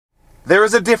There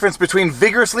is a difference between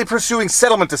vigorously pursuing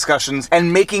settlement discussions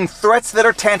and making threats that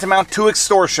are tantamount to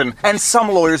extortion, and some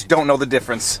lawyers don't know the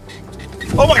difference.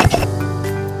 Oh my God!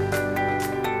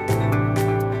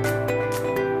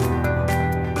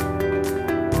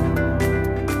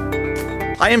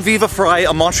 I am Viva Frei,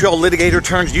 a Montreal litigator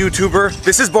turned YouTuber.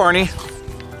 This is Barney.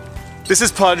 This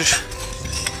is Pudge.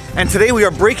 And today we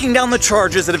are breaking down the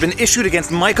charges that have been issued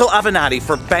against Michael Avenatti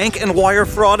for bank and wire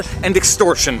fraud and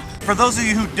extortion. For those of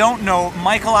you who don't know,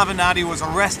 Michael Avenatti was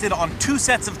arrested on two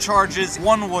sets of charges.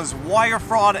 One was wire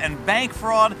fraud and bank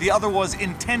fraud. The other was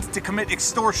intent to commit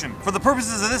extortion. For the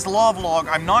purposes of this law vlog,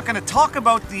 I'm not going to talk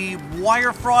about the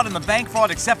wire fraud and the bank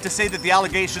fraud except to say that the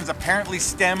allegations apparently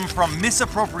stem from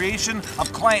misappropriation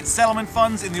of client settlement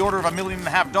funds in the order of $1.5 million.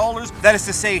 That is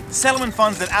to say, settlement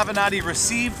funds that Avenatti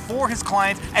received for his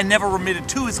client and never remitted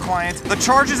to his client. The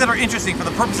charges that are interesting for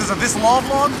the purposes of this law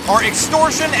vlog are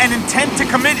extortion and intent to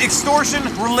commit extortion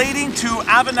relating to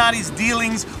Avenatti's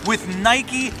dealings with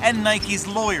Nike and Nike's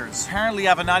lawyers. Apparently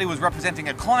Avenatti was representing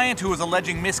a client who was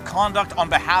alleging misconduct on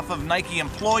behalf of Nike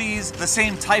employees, the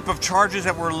same type of charges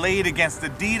that were laid against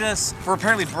Adidas for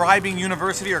apparently bribing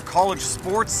university or college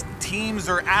sports teams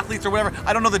or athletes or whatever.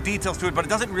 I don't know the details to it, but it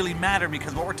doesn't really matter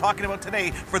because what we're talking about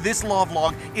today for this law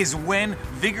vlog is when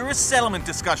vigorous settlement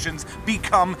discussions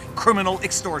become criminal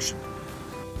extortion.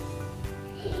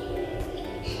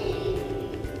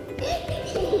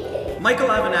 Michael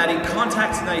Avenatti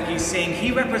contacts Nike saying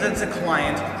he represents a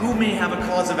client who may have a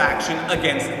cause of action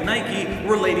against Nike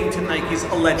relating to Nike's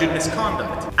alleged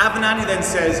misconduct. Avenatti then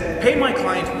says, pay my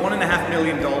client $1.5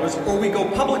 million or we go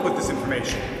public with this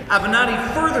information.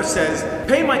 Avenatti further says,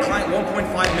 pay my client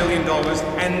 $1.5 million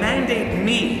and mandate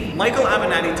me, Michael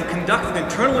Avenatti, to conduct an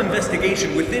internal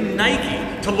investigation within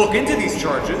Nike to look into these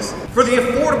charges for the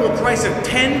affordable price of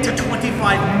 $10 to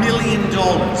 $25 million.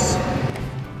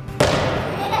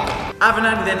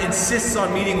 Avenatti then insists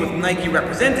on meeting with Nike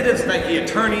representatives, Nike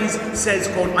attorneys, says,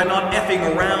 quote, I'm not effing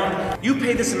around. You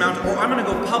pay this amount or I'm gonna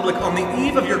go public on the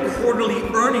eve of your quarterly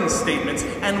earnings statements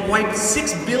and wipe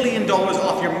 $6 billion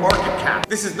off your market cap.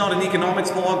 This is not an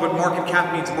economics vlog, but market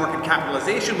cap means market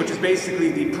capitalization, which is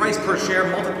basically the price per share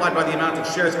multiplied by the amount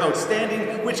of shares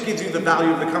outstanding, which gives you the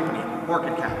value of the company,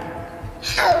 market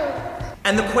cap.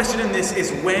 And the question in this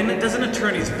is, when does an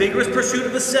attorney's vigorous pursuit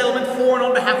of a settlement for and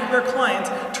on behalf of their client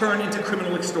turn into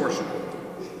criminal extortion?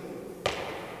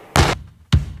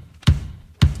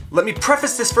 Let me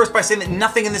preface this first by saying that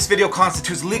nothing in this video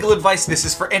constitutes legal advice. This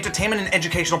is for entertainment and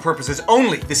educational purposes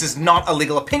only. This is not a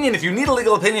legal opinion. If you need a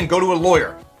legal opinion, go to a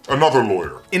lawyer. Another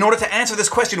lawyer. In order to answer this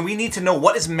question, we need to know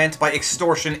what is meant by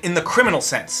extortion in the criminal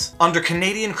sense. Under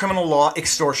Canadian criminal law,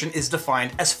 extortion is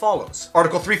defined as follows.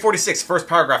 Article 346, first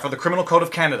paragraph of the Criminal Code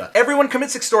of Canada. Everyone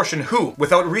commits extortion who,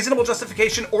 without reasonable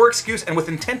justification or excuse and with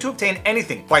intent to obtain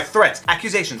anything, by threats,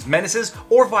 accusations, menaces,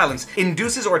 or violence,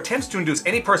 induces or attempts to induce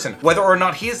any person, whether or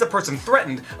not he is the person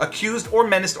threatened, accused, or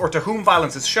menaced, or to whom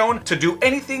violence is shown, to do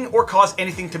anything or cause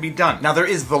anything to be done. Now there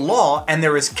is the law and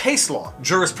there is case law,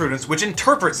 jurisprudence, which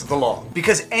interprets the law.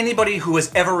 Because anybody who has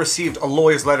ever received a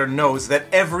lawyer's letter knows that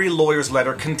every lawyer's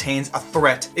letter contains a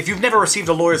threat. If you've never received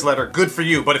a lawyer's letter, good for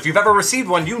you. But if you've ever received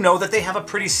one, you know that they have a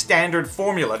pretty standard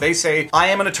formula. They say, I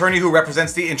am an attorney who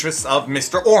represents the interests of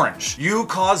Mr. Orange. You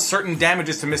cause certain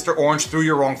damages to Mr. Orange through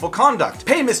your wrongful conduct.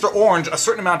 Pay Mr. Orange a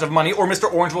certain amount of money or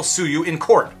Mr. Orange will sue you in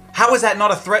court. How is that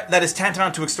not a threat that is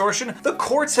tantamount to extortion? The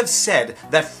courts have said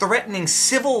that threatening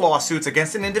civil lawsuits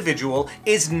against an individual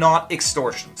is not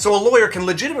extortion. So a lawyer can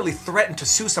legitimately threaten to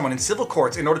sue someone in civil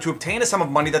courts in order to obtain a sum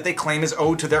of money that they claim is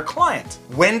owed to their client.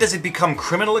 When does it become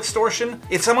criminal extortion?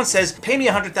 If someone says, pay me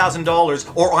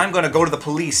 $100,000 or I'm gonna go to the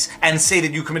police and say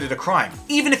that you committed a crime.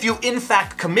 Even if you in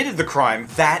fact committed the crime,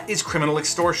 that is criminal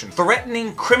extortion.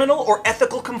 Threatening criminal or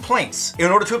ethical complaints in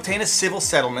order to obtain a civil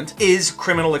settlement is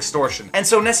criminal extortion. And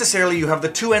so necessarily you have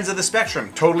the two ends of the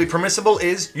spectrum. Totally permissible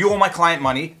is, you owe my client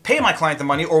money, pay my client the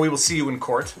money or we will see you in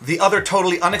court. The other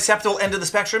totally unacceptable end of the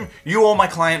spectrum, you owe my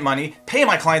client money, pay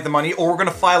my client the money or we're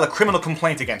gonna file a criminal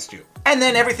complaint against you. And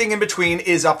then everything in between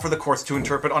is up for the courts to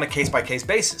interpret on a case-by-case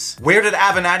basis. Where did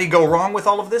Avenatti go wrong with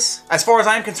all of this? As far as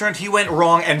I'm concerned, he went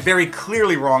wrong and very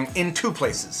clearly wrong in two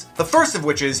places. The first of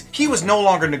which is, he was no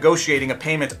longer negotiating a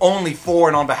payment only for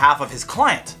and on behalf of his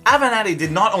client. Avenatti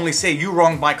did not only say, you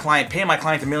wronged my client, pay my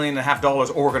client $1.5 million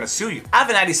or we're gonna sue you.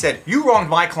 Avenatti said, you wronged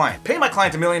my client, pay my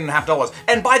client $1.5 million,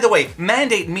 and by the way,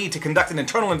 mandate me to conduct an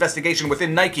internal investigation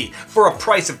within Nike for a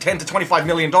price of $10 to $25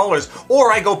 million,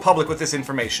 or I go public with this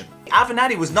information.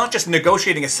 Avenatti was not just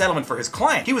negotiating a settlement for his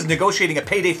client, he was negotiating a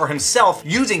payday for himself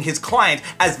using his client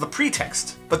as the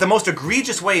pretext. But the most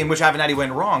egregious way in which Avenatti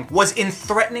went wrong was in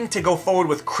threatening to go forward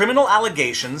with criminal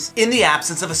allegations in the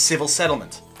absence of a civil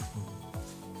settlement.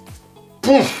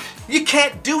 Boom. You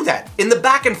can't do that. In the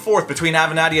back and forth between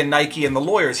Avenatti and Nike and the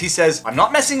lawyers, he says, I'm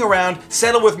not messing around,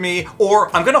 settle with me,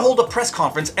 or I'm gonna hold a press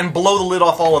conference and blow the lid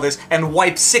off all of this and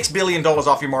wipe $6 billion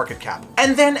off your market cap.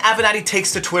 And then Avenatti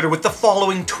takes to Twitter with the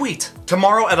following tweet.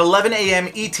 Tomorrow at 11 a.m.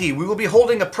 ET, we will be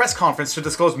holding a press conference to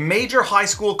disclose major high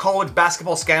school college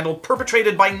basketball scandal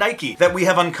perpetrated by Nike that we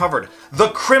have uncovered. The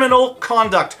criminal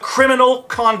conduct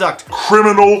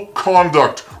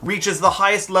reaches the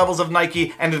highest levels of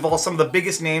Nike and involves some of the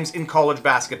biggest names in college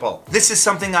basketball. This is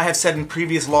something I have said in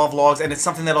previous law vlogs, and it's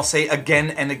something that I'll say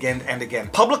again and again and again.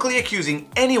 Publicly accusing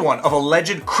anyone of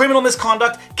alleged criminal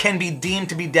misconduct can be deemed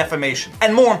to be defamation.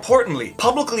 And more importantly,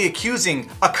 publicly accusing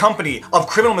a company of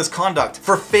criminal misconduct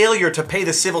for failure to pay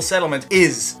the civil settlement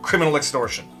is criminal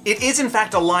extortion. It is in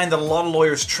fact a line that a lot of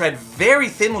lawyers tread very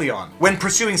thinly on when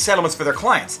pursuing settlements for their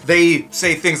clients. They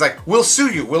say things like, we'll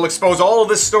sue you, we'll expose all of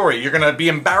this story, you're gonna be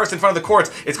embarrassed in front of the courts,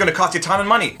 it's gonna cost you time and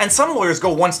money. And some lawyers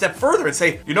go one step further and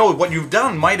say, you know, what you've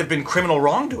done might have been criminal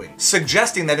wrongdoing,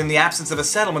 suggesting that in the absence of a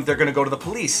settlement, they're gonna go to the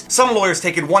police. Some lawyers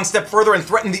take it one step further and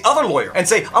threaten the other lawyer and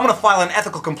say, I'm gonna file an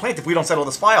ethical complaint if we don't settle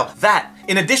this file. That,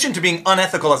 in addition to being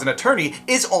unethical as an attorney,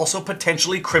 is also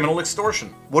potentially criminal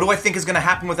extortion. What do I think is gonna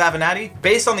happen with Avenatti?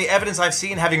 Based on the evidence I've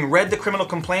seen, having read the criminal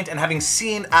complaint and having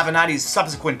seen Avenatti's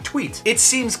subsequent tweet, it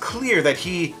seems clear that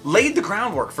he laid the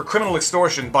groundwork for criminal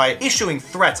extortion by issuing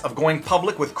threats of going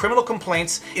public with criminal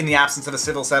complaints in the absence of a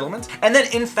civil settlement, and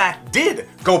then in fact did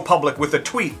go public with a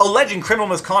tweet alleging criminal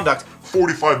misconduct.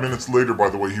 45 minutes later, by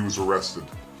the way, he was arrested.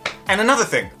 And another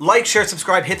thing, like, share,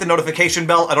 subscribe, hit the notification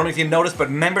bell. I don't know if you noticed, but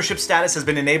membership status has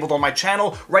been enabled on my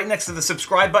channel. Right next to the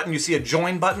subscribe button, you see a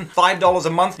join button. $5 a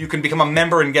month, you can become a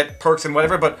member and get perks and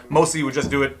whatever, but mostly you would just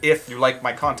do it if you like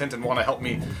my content and want to help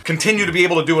me continue to be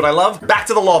able to do what I love. Back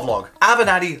to the law vlog.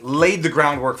 Avenatti laid the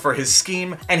groundwork for his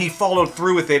scheme, and he followed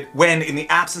through with it when, in the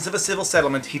absence of a civil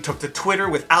settlement, he took to Twitter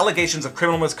with allegations of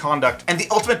criminal misconduct. And the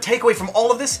ultimate takeaway from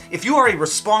all of this, if you are a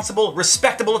responsible,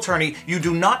 respectable attorney, you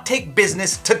do not take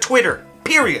business to Twitter.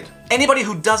 Period. Anybody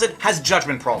who does it has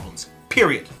judgment problems.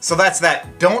 Period. So that's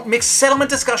that. Don't mix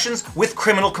settlement discussions with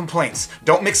criminal complaints.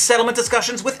 Don't mix settlement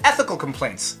discussions with ethical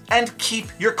complaints. And keep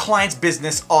your client's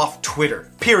business off Twitter.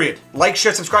 Period. Like,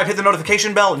 share, subscribe, hit the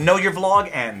notification bell, know your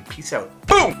vlog, and peace out.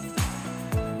 Boom!